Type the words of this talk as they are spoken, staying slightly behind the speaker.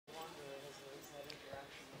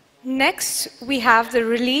Next, we have the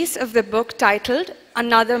release of the book titled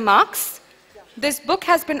Another Marx. This book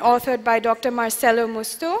has been authored by Dr. Marcello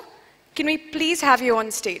Musto. Can we please have you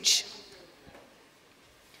on stage?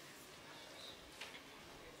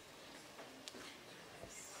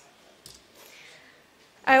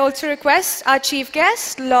 I also request our chief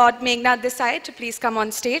guest, Lord Meghnad Desai, to please come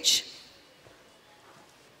on stage.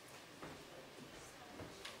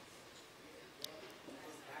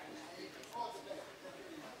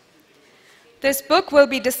 This book will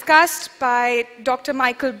be discussed by Dr.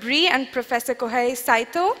 Michael Brie and Professor Kohei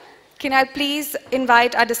Saito. Can I please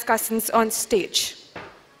invite our discussants on stage?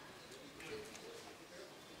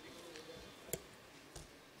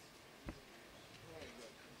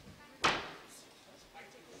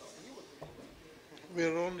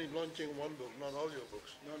 We're only launching one book, not all your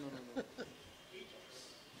books. No.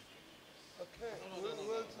 Okay.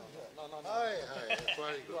 Who else is there? Hi.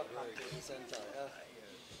 Very good.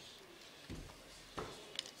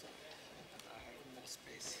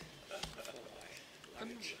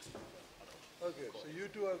 Okay, so you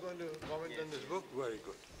two are going to comment on this book? Very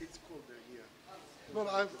good. It's called here. Well,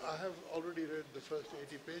 I have already read the first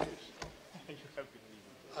 80 pages. You have been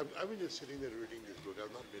reading. I've been just sitting there reading this book.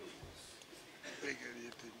 I've not been paying any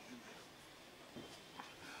attention.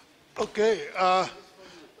 Okay,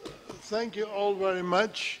 thank you all very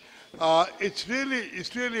much. It's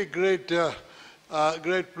really a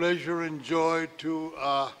great pleasure and joy to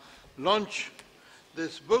launch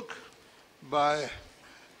this book by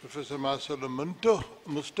Professor Marcello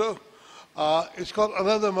Musto. It's called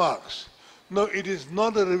Another Marx. No, it is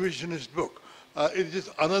not a revisionist book. It is just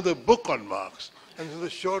another book on Marx. And so the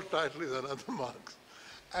short title is Another Marx.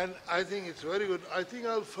 And I think it's very good. I think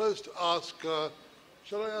I'll first ask,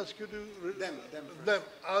 shall I ask you to? Them.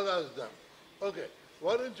 I'll ask them. Okay,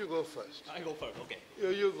 why don't you go first? I go first, okay.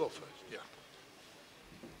 You go first, yeah.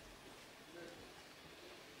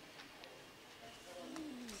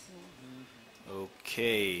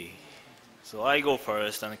 Okay, so I go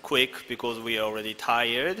first and quick because we are already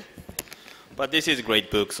tired. But this is a great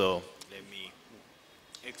book, so let me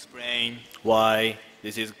explain why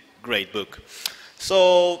this is a great book.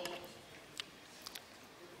 So,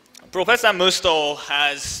 Professor Musto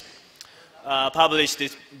has published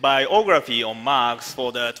this biography on Marx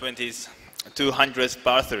for the 200th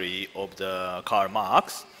birthday of the Karl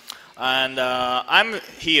Marx. And I'm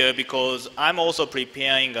here because I'm also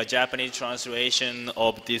preparing a Japanese translation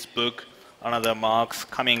of this book, Another Marx,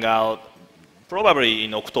 coming out probably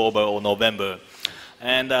in October or November.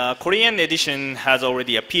 And Korean edition has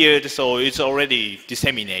already appeared, so it's already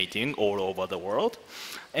disseminating all over the world.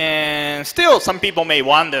 And still, some people may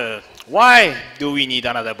wonder, why do we need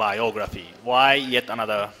another biography? Why yet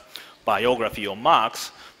another biography on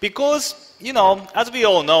Marx? Because, you know, as we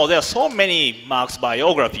all know, there are so many Marx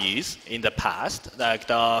biographies in the past. Like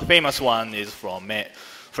the famous one is from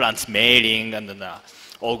Franz Mehling and then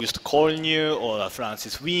August Collier or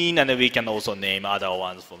Francis Wien, and then we can also name other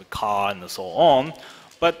ones from Karl and so on.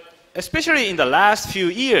 But especially in the last few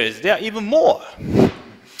years, there are even more.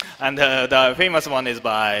 And the famous one is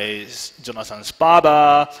by Jonathan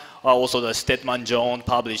Sparber. Also, the Stedman Jones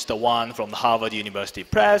published the one from the Harvard University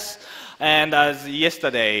Press. And as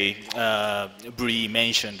yesterday, Brie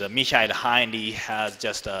mentioned, Michael Heinrich has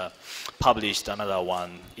just published another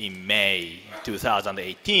one in May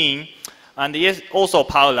 2018. And yes, also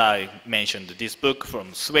Paula mentioned this book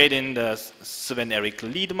from Sweden, the Sven-Erik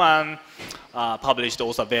Lidman, published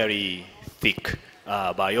also very thick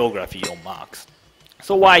biography on Marx.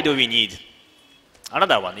 So why do we need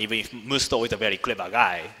another one, even if Musto is a very clever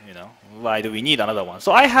guy, you know? Why do we need another one?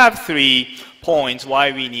 So I have 3 points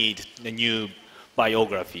why we need the new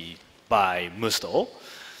biography by Musto.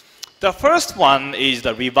 The first one is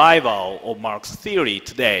the revival of Marx theory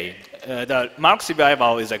today. The Marx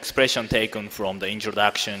revival is an expression taken from the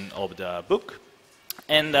introduction of the book.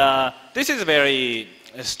 And this is a very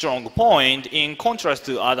strong point in contrast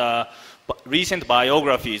to other recent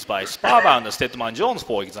biographies by Sparber and Stedman Jones,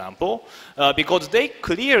 for example, because they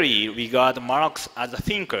clearly regard Marx as a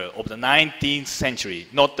thinker of the 19th century,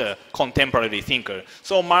 not the contemporary thinker.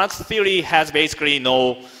 So Marx theory has basically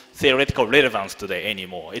no theoretical relevance today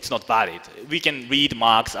anymore. It's not valid. We can read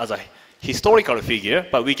Marx as a historical figure,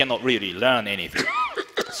 but we cannot really learn anything.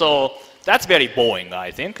 So that's very boring,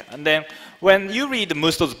 I think. And then when you read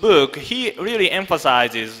Musto's book, he really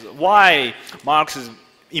emphasizes why Marx is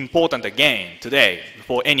important again today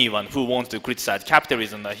for anyone who wants to criticize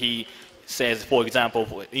capitalism. He says, for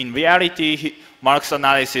example, in reality, Marx's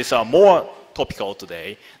analysis are more topical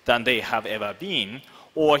today than they have ever been.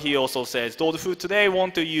 Or he also says, those who today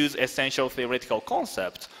want to use essential theoretical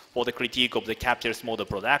concepts for the critique of the capitalist mode of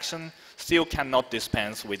production still cannot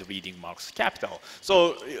dispense with reading Marx's Capital.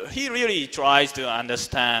 So he really tries to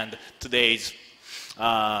understand today's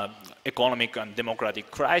economic and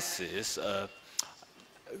democratic crisis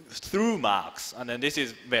through Marx. And then this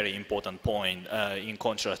is a very important point in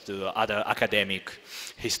contrast to other academic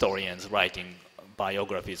historians writing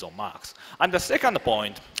biographies on Marx. And the second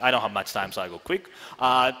point, I don't have much time, so I go quick.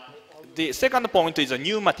 The second point is the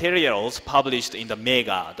new materials published in the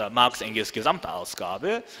Meghnad, the Marx Engels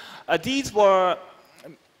Gesamtausgabe.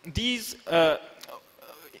 These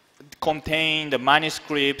contain the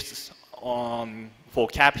manuscripts for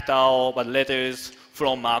Capital, but letters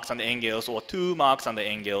from Marx and Engels or to Marx and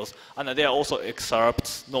Engels, and there are also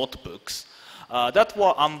excerpts, notebooks, that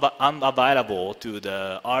were unavailable to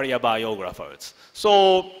the earlier biographers.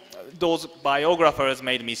 So those biographers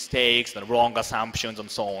made mistakes and wrong assumptions and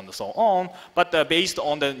so on and so on, but based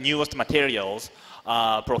on the newest materials,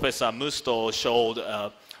 Professor Musto showed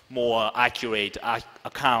a more accurate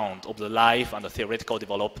account of the life and the theoretical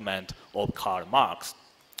development of Karl Marx.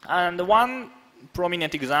 And one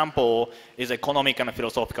prominent example is economic and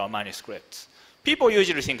philosophical manuscripts. People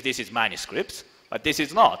usually think this is manuscripts, but this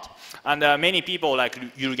is not. And many people like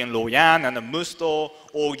Jürgen Loyan and Musto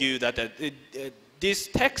argue that this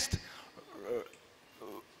text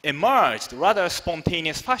emerged rather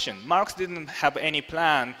spontaneous fashion. Marx didn't have any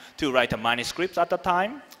plan to write a manuscript at the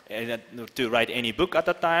time, to write any book at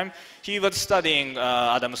the time. He was studying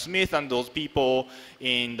Adam Smith and those people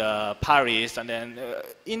in Paris, and then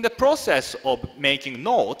in the process of making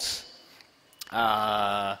notes,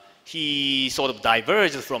 he sort of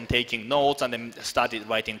diverged from taking notes and then started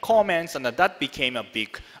writing comments, and that became a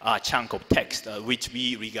big chunk of text, which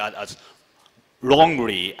we regard as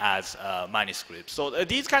wrongly as manuscripts. So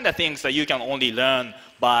these kind of things that you can only learn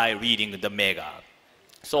by reading the Meghnad.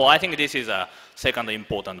 So I think this is a second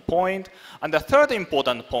important point. And the third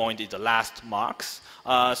important point is the last Marx.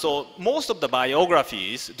 So most of the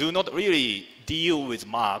biographies do not really deal with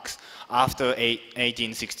Marx after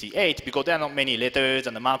 1868 because there are not many letters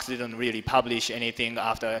and Marx didn't really publish anything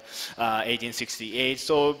after 1868.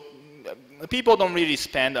 So people don't really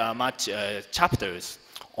spend much chapters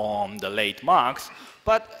on the late Marx.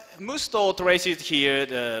 But Musto traces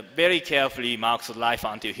here very carefully Marx's life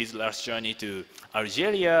until his last journey to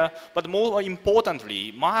Algeria. But more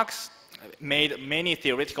importantly, Marx made many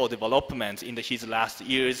theoretical developments in his last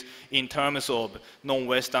years in terms of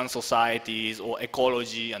non-Western societies or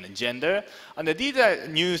ecology and gender. And these are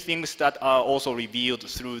new things that are also revealed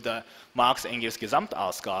through the Marx Engels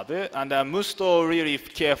Gesamtausgabe. And Musto really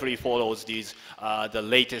carefully follows these, the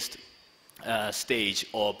latest stage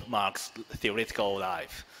of Marx's theoretical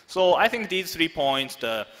life. So I think these 3 points,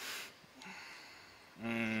 the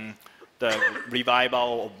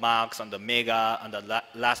revival of Marx and the Meghnad and the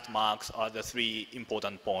last Marx are the 3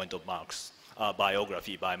 important points of Marx's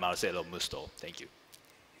biography by Marcello Musto. Thank you.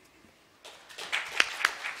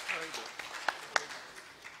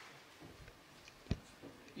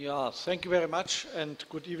 Yeah, thank you very much and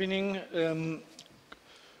good evening.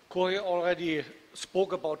 Kohei already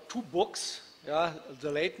spoke about 2 books, yeah,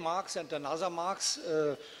 The Late Marx and Another Marx.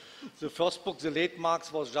 The first book, The Late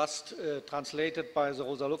Marx, was just translated by the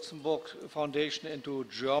Rosa Luxemburg Foundation into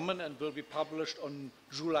German and will be published on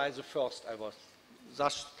July the 1st. I was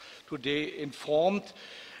thus today informed.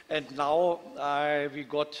 And now we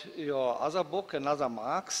got your other book, Another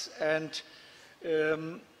Marx. And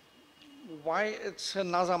why it's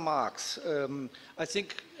Another Marx? I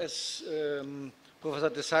think, as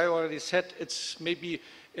Professor Desai already said, it's maybe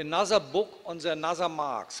another book on the Another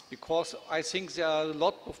Marx, because I think there are a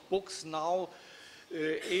lot of books now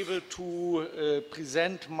able to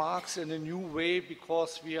present Marx in a new way,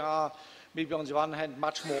 because we are maybe on the one hand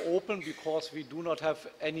much more open, because we do not have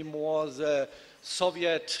anymore the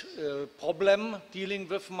Soviet problem dealing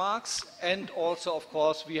with Marx, and also of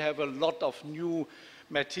course we have a lot of new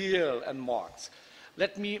material on Marx.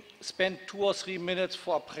 Let me spend 2 or 3 minutes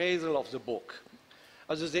for appraisal of the book.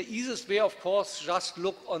 Also the easiest way, of course, just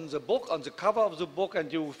look on the book, on the cover of the book,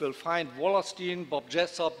 and you will find Wallerstein, Bob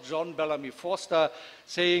Jessop, John Bellamy Foster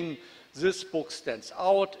saying this book stands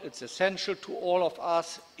out, it's essential to all of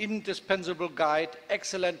us, indispensable guide,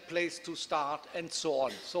 excellent place to start, and so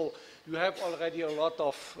on. So you have already a lot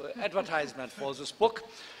of advertisement for this book.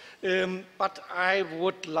 But I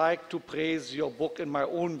would like to praise your book in my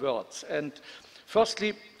own words. And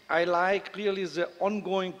firstly, I like really the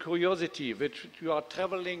ongoing curiosity which you are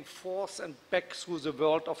traveling forth and back through the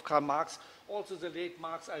world of Karl Marx. Also the late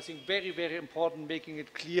Marx, I think very, very important, making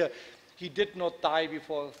it clear he did not die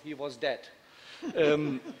before he was dead.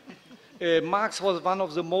 Marx was one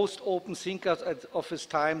of the most open thinkers of his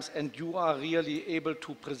times, and you are really able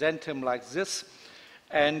to present him like this.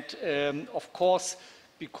 And of course,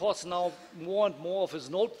 because now more and more of his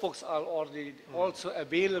notebooks are already also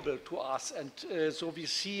available to us, and so we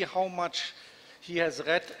see how much he has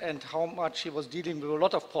read and how much he was dealing with a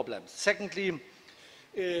lot of problems. Secondly,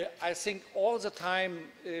 I think all the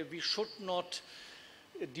time we should not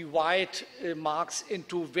divide Marx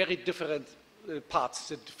into very different parts,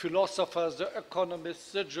 the philosophers, the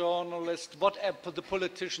economists, the journalists, whatever, the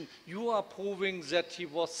politician. You are proving that he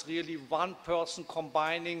was really one person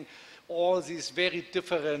combining all these very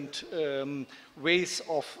different ways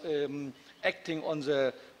of acting on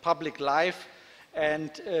the public life,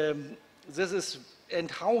 and this is,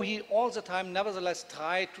 and how he all the time nevertheless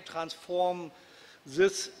tried to transform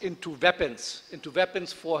this into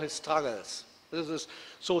weapons for his struggles. This is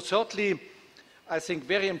so certainly, I think,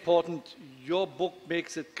 very important. Your book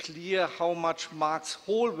makes it clear how much Marx's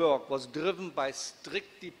whole work was driven by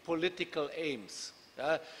strictly political aims.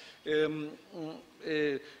 To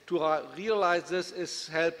realize this is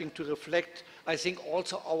helping to reflect, I think,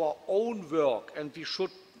 also our own work, and we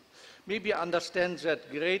should maybe understand that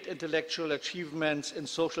great intellectual achievements in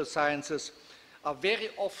social sciences are very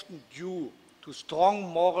often due to strong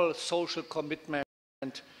moral social commitment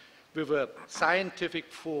with a scientific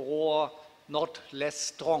furor not less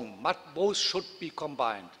strong. But both should be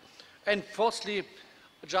combined. And firstly,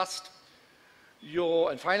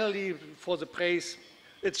 and finally, for the praise,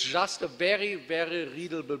 it's just a very, very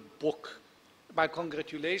readable book. My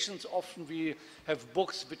congratulations. Often we have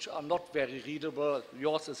books which are not very readable.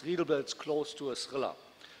 Yours is readable, it's close to a thriller.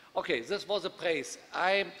 Okay, this was a praise.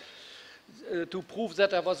 To prove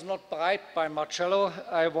that I was not bribed by Marcello,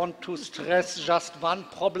 I want to stress just one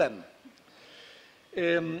problem.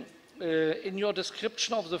 In your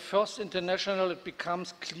description of the First International, it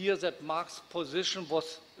becomes clear that Marx's position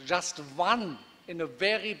was just one in a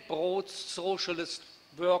very broad socialist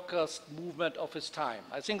workers' movement of his time.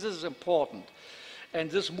 I think this is important. And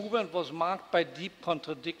this movement was marked by deep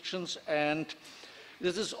contradictions, and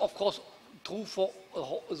this is, of course, true for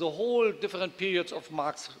the whole different periods of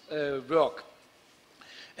Marx's work.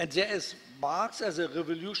 And there is Marx as a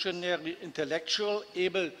revolutionary intellectual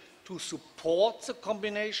able to support the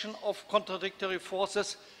combination of contradictory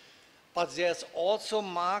forces, but there's also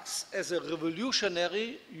Marx as a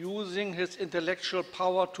revolutionary using his intellectual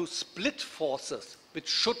power to split forces which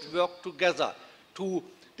should work together to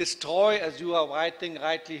destroy, as you are writing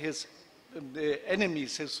rightly, his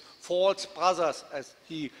enemies, his false brothers, as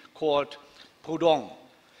he called Proudhon.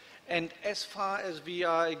 And as far as we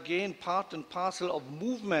are again part and parcel of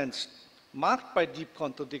movements marked by deep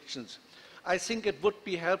contradictions, I think it would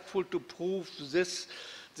be helpful to prove this,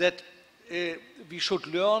 that we should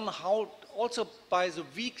learn how, also by the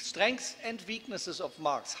strengths and weaknesses of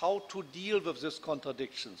Marx, how to deal with these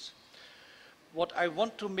contradictions. What I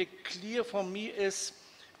want to make clear for me is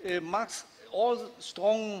Marx, all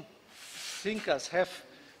strong thinkers have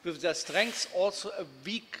with their strengths also a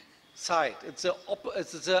weak side. It's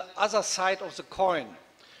the other side of the coin.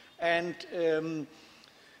 And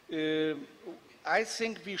I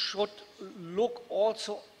think we should look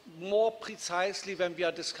also more precisely when we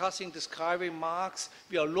are describing Marx,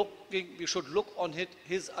 we should look on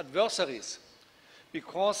his adversaries.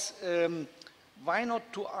 Because why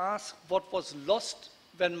not to ask what was lost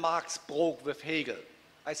when Marx broke with Hegel?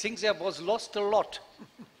 I think there was lost a lot.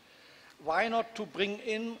 Why not to bring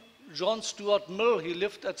in John Stuart Mill? He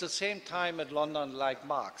lived at the same time at London like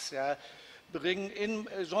Marx. Yeah? Bring in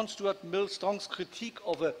John Stuart Mill's strong critique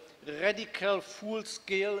of a radical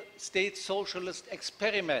full-scale state socialist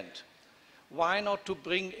experiment. Why not to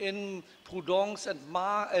bring in Proudhon's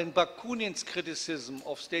and Bakunin's criticism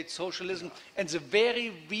of state socialism and the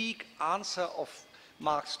very weak answer of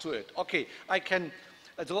Marx to it? Okay,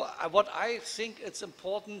 what I think it's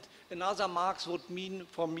important, another Marx would mean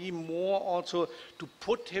for me more also to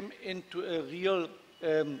put him into a real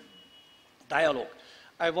dialogue.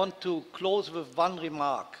 I want to close with one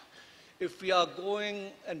remark. If we are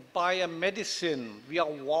going and buy a medicine, we are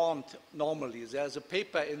warned normally. There's a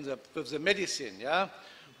paper with the medicine. Yeah?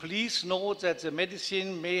 Please note that the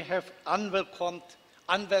medicine may have unwelcomed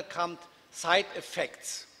side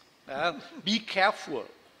effects. Yeah? Be careful.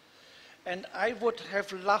 And I would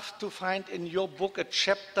have loved to find in your book a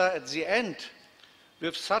chapter at the end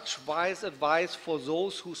with such wise advice for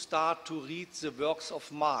those who start to read the works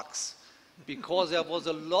of Marx, because there was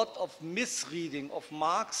a lot of misreading of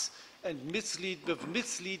Marx and with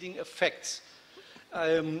misleading effects.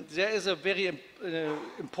 There is a very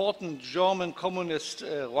important German communist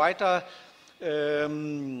writer,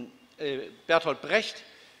 Bertolt Brecht,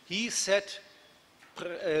 he said,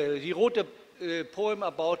 he wrote a poem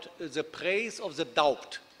about the praise of the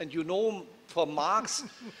doubt. And you know, for Marx,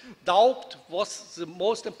 doubt was the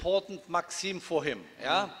most important maxim for him.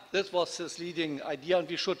 Yeah? This was his leading idea, and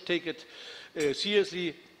we should take it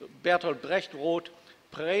seriously. Bertolt Brecht wrote,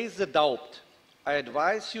 "Praise the doubt. I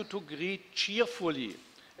advise you to greet cheerfully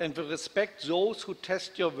and will respect those who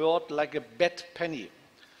test your word like a bad penny.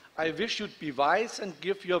 I wish you'd be wise and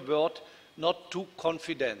give your word not too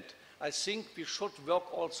confident." I think we should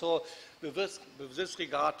work also with this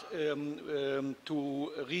regard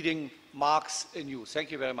to reading Marx anew. Thank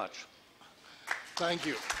you very much. Thank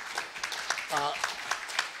you.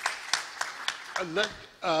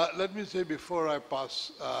 Let me say before I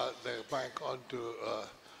pass the mic on to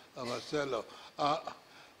Marcello,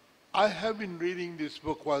 I have been reading this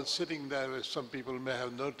book while sitting there, as some people may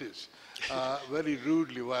have noticed, very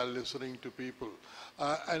rudely while listening to people.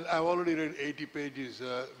 And I've already read 80 pages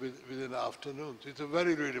within an afternoon. So it's a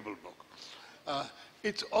very readable book.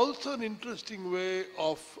 It's also an interesting way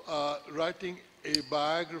of writing a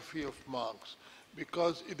biography of Marx,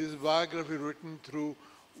 because it is a biography written through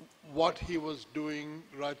what he was doing,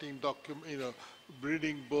 writing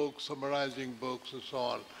reading books, summarizing books, and so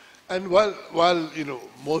on. And while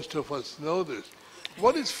most of us know this,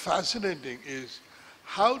 what is fascinating is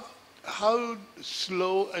how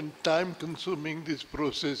slow and time-consuming this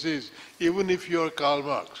process is, even if you're Karl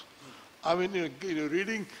Marx. I mean,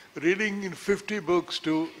 reading in 50 books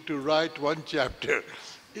to write one chapter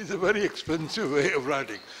is a very expensive way of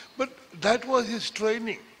writing. But that was his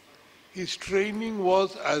training. His training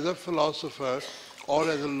was as a philosopher or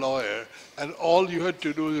as a lawyer, and all you had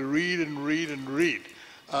to do is read and read and read,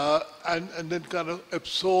 and then kind of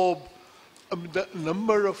absorb the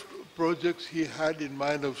number of projects he had in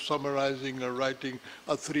mind of summarizing or writing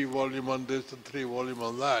a 3-volume on this and 3-volume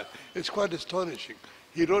on that. It's quite astonishing.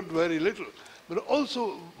 He wrote very little. But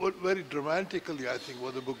also, very dramatically, I think,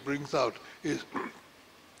 what the book brings out is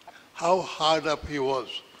how hard up he was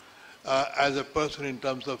as a person in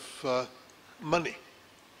terms of money.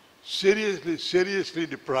 Seriously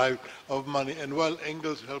deprived of money. And while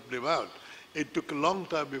Engels helped him out, it took a long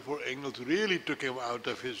time before Engels really took him out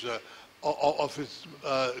of his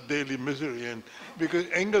daily misery, and because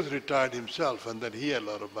Engels retired himself, and then he had a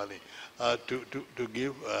lot of money to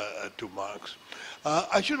give to Marx.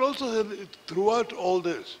 I should also say, throughout all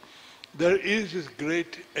this, there is this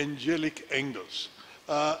great angelic Engels,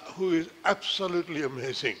 who is absolutely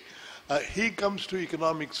amazing. He comes to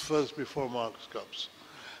economics first before Marx comes,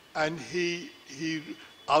 and he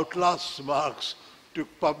outlasts Marx to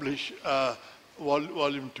publish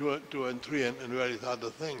volume 2 and 3 and various other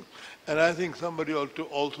things. And I think somebody ought to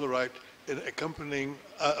also write an accompanying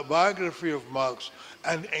biography of Marx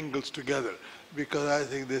and Engels together, because I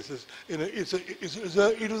think this is,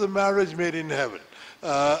 it was a marriage made in heaven,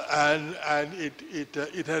 and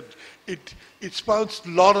it spouts a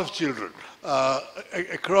lot of children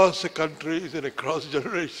across the countries and across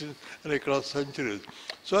generations and across centuries.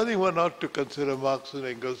 So I think one ought to consider Marx and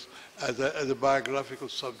Engels as a biographical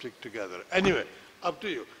subject together. Anyway, up to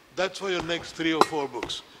you. That's for your next 3 or 4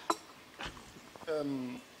 books.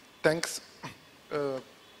 Thanks to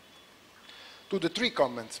the 3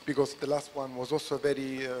 comments, because the last one was also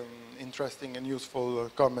very interesting and useful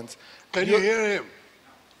comments. Can you hear him?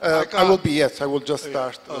 I will be, yes, I will just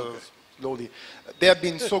start slowly. They have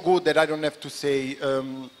been so good that I don't have to say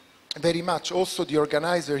very much. Also, the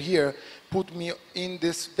organizer here put me in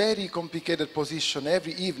this very complicated position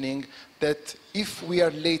every evening that if we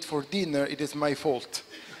are late for dinner, it is my fault.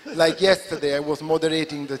 Like yesterday, I was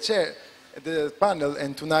moderating the panel,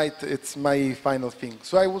 and tonight it's my final thing.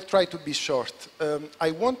 So I will try to be short.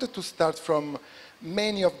 I wanted to start from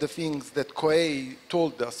many of the things that Kohei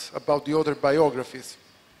told us about the other biographies.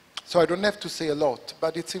 So I don't have to say a lot,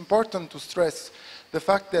 but it's important to stress the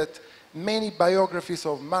fact that many biographies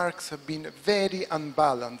of Marx have been very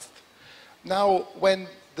unbalanced. Now, when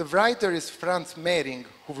the writer is Franz Mehring,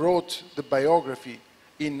 who wrote the biography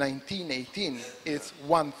in 1918, it's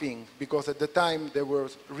one thing, because at the time there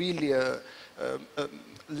was really a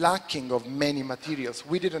lacking of many materials.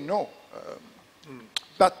 We didn't know.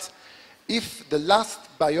 But if the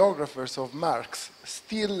last biographers of Marx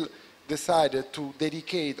still decided to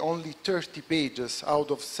dedicate only 30 pages out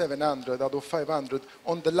of 700, out of 500,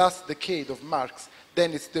 on the last decade of Marx,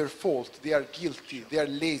 then it's their fault, they are guilty, they are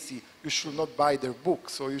lazy, you should not buy their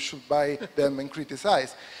books, or you should buy them and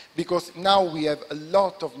criticize. Because now we have a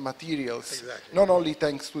lot of materials, not only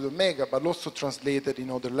thanks to the Mega, but also translated in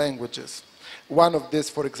other languages. One of these,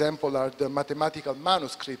 for example, are the mathematical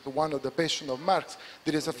manuscript, one of the Passion of Marx.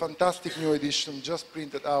 There is a fantastic new edition just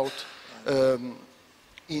printed out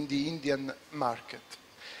in the Indian market.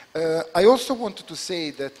 I also wanted to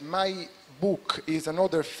say that my book is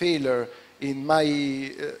another failure in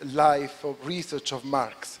my life of research of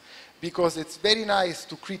Marx, because it's very nice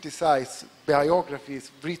to criticize biographies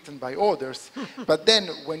written by others, but then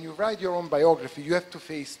when you write your own biography, you have to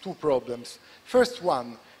face two problems. First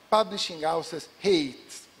one, publishing houses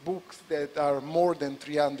hate books that are more than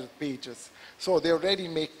 300 pages. So they already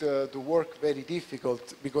make the work very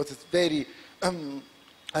difficult, because it's very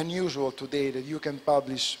unusual today that you can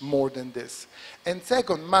publish more than this. And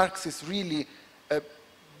second, Marx is really a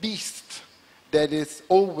beast that is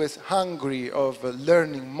always hungry of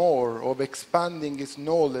learning more, of expanding his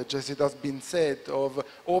knowledge, as it has been said, of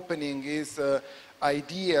opening his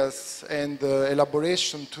ideas and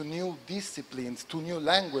elaboration to new disciplines, to new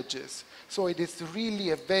languages. So it is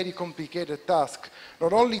really a very complicated task,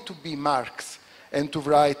 not only to be Marx and to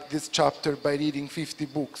write this chapter by reading 50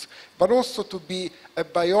 books, but also to be a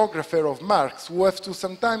biographer of Marx, who have to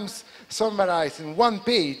sometimes summarize in one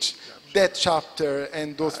page that chapter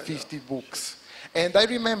and those 50 books. And I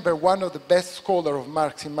remember one of the best scholars of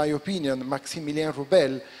Marx, in my opinion, Maximilien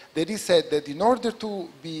Roubel, that he said that in order to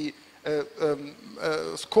be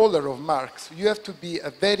a scholar of Marx, you have to be a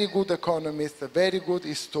very good economist, a very good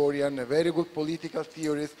historian, a very good political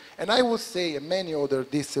theorist, and I would say many other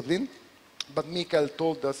disciplines, but Michael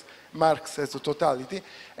told us Marx as a totality,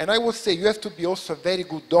 and I would say you have to be also a very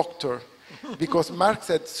good doctor, because Marx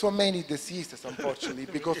had so many diseases, unfortunately,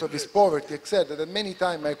 because of his poverty, etc., that many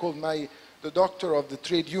times I called the doctor of the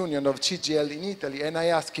trade union of CGL in Italy, and I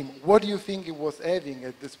asked him, what do you think he was having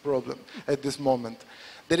at this problem, at this moment?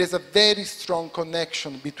 There is a very strong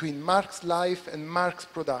connection between Marx's life and Marx's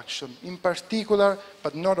production, in particular,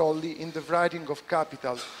 but not only, in the writing of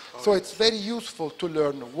Capital. So it's very useful to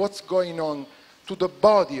learn what's going on to the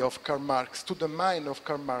body of Karl Marx, to the mind of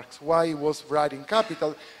Karl Marx, why he was writing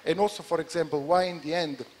Capital, and also, for example, why in the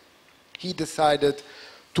end he decided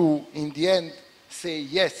to, in the end, say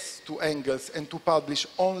yes to Engels and to publish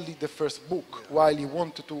only the first book, while he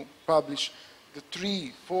wanted to publish the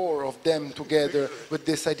 3, 4 of them together with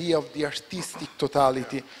this idea of the artistic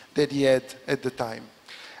totality that he had at the time.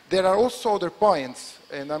 There are also other points,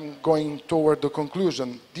 and I'm going toward the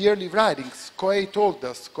conclusion. The early writings,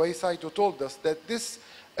 Kohei Saito told us that these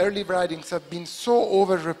early writings have been so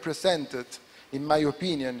overrepresented, in my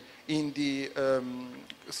opinion, in the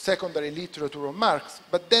secondary literature of Marx,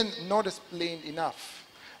 but then not explained enough.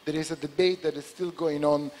 There is a debate that is still going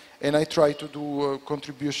on, and I try to do a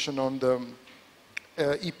contribution on the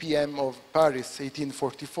EPM of Paris,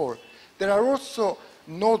 1844. There are also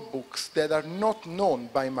notebooks that are not known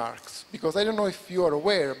by Marx, because I don't know if you are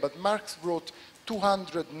aware, but Marx wrote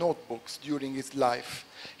 200 notebooks during his life.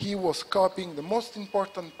 He was copying the most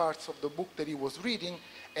important parts of the book that he was reading,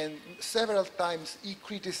 and several times he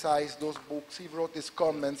criticized those books, he wrote his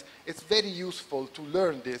comments. It's very useful to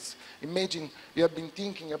learn this. Imagine you have been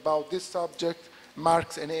thinking about this subject,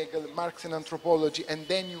 Marx and Hegel, Marx and anthropology, and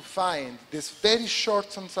then you find this very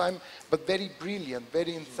short sometimes, but very brilliant,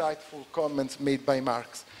 very insightful comments made by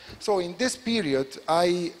Marx. So in this period,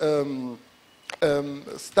 I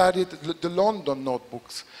studied the London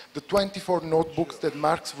notebooks, the 24 notebooks that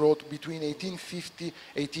Marx wrote between 1850 and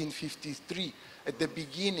 1853, at the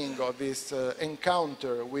beginning of his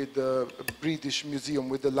encounter with the British Museum,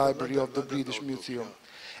 with the library of the British Museum.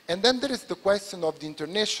 And then there is the question of the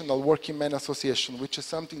International Working Men Association, which is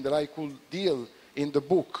something that I could deal in the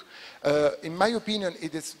book. In my opinion,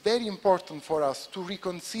 it is very important for us to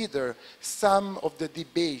reconsider some of the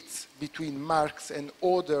debates between Marx and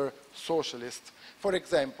other socialists. For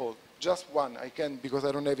example, just one, I can because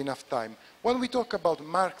I don't have enough time. When we talk about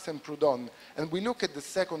Marx and Proudhon, and we look at the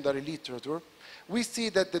secondary literature, we see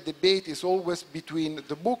that the debate is always between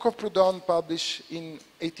the book of Proudhon published in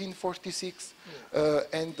 1846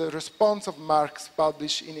 and the response of Marx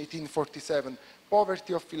published in 1847,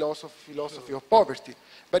 Poverty of Philosophy, Philosophy of Poverty.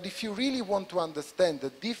 But if you really want to understand the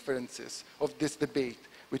differences of this debate,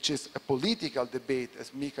 which is a political debate, as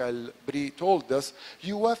Brie told us,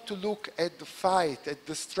 you have to look at the fight, at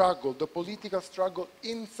the struggle, the political struggle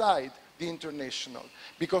inside the International,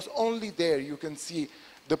 because only there you can see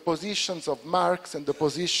the positions of Marx and the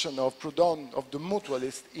position of Proudhon, of the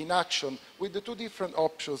mutualists, in action with the two different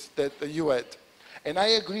options that you had. And I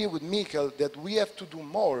agree with Michael that we have to do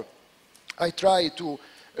more I try to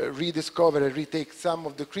rediscover and retake some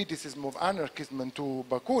of the criticism of anarchism and to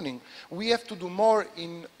Bakunin. We have to do more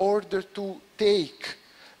in order to take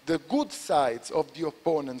the good sides of the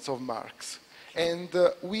opponents of Marx. And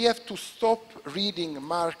we have to stop reading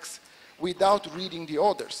Marx without reading the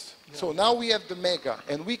others. Yeah. So now we have the Mega,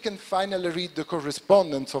 and we can finally read the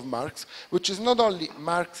correspondence of Marx, which is not only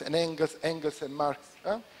Marx and Engels, Engels and Marx,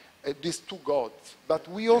 these two gods, but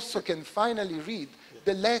we also can finally read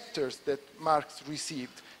the letters that Marx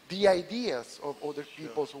received, the ideas of other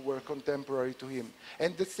people who were contemporary to him.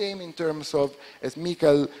 And the same in terms of, as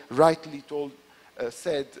Michael rightly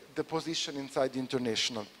said, the position inside the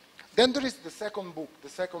International. Then there is the second book, the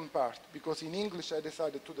second part, because in English I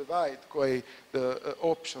decided to divide Kohei the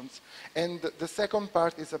options. And the second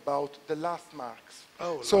part is about the last Marx.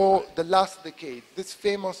 Oh, so the last decade, this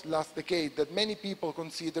famous last decade that many people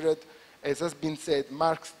considered, as has been said,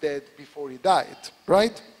 Marx dead before he died,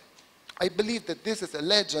 right? I believe that this is a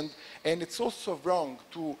legend, and it's also wrong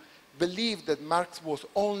to believe that Marx was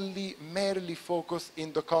only merely focused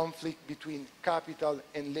in the conflict between capital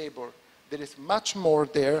and labor. There is much more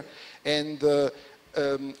there, and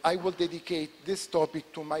I will dedicate this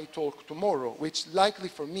topic to my talk tomorrow, which likely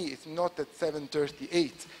for me is not at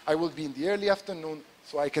 7:38. I will be in the early afternoon,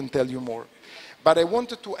 so I can tell you more. But I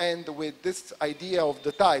wanted to end with this idea of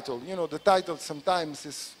the title. You know, the title sometimes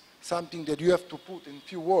is something that you have to put in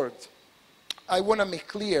few words. I want to make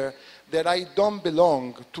clear that I don't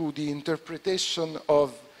belong to the interpretation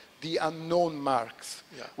of the unknown Marx,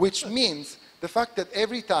 which means the fact that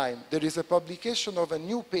every time there is a publication of a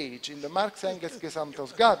new page in the Marx-Engels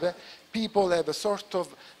Gesamtausgabe, people have a sort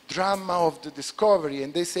of drama of the discovery,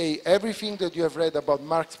 and they say everything that you have read about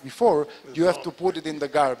Marx before, you have to put it in the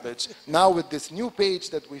garbage. Now with this new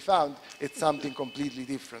page that we found, it's something completely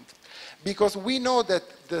different. Because we know that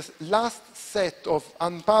the last set of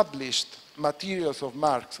unpublished materials of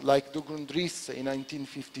Marx, like the Grundrisse in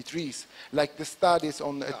 1953, like the studies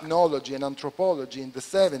on ethnology and anthropology in the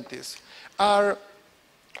 70s, are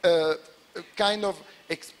a kind of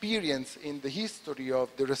experience in the history of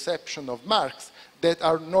the reception of Marx that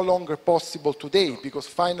are no longer possible today, because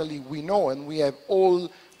finally we know and we have all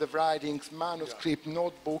the writings, manuscript,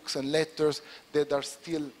 notebooks and letters that are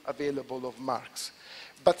still available of Marx.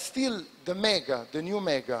 But still, the Mega, the new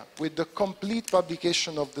Mega, with the complete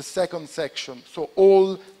publication of the second section, so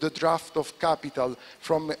all the draft of Capital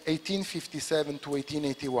from 1857 to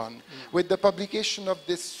 1881, with the publication of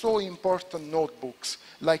these so important notebooks,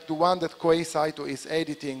 like the one that Kohei Saito is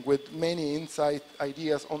editing with many insight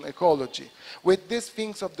ideas on ecology, with these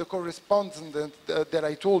things of the correspondence that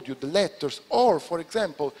I told you, the letters, or, for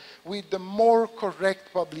example, with the more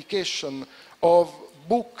correct publication of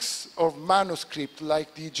books of manuscript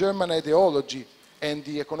like the German ideology and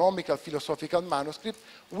the economical philosophical manuscript,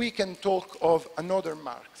 we can talk of another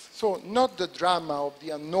Marx. So not the drama of the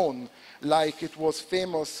unknown like it was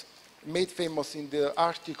made famous in the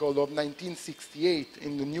article of 1968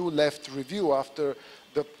 in the New Left Review after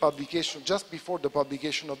the publication, just before the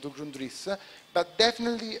publication of the Grundrisse, but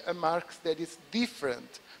definitely a Marx that is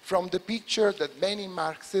different from the picture that many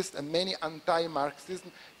Marxists and many anti-Marxists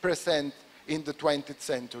present in the 20th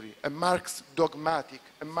century, a Marx dogmatic,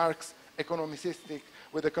 a Marx economicistic,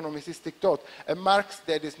 with economicistic thought, a Marx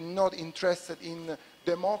that is not interested in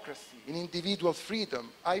democracy, in individual freedom.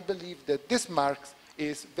 I believe that this Marx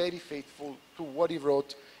is very faithful to what he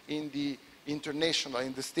wrote in the International,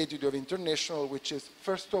 in the Statute of International, which is,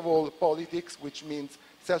 first of all, politics, which means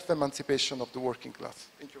self-emancipation of the working class.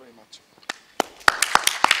 Thank you very much.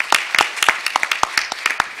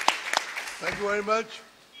 Thank you very much.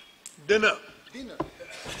 Dinner. Dinner.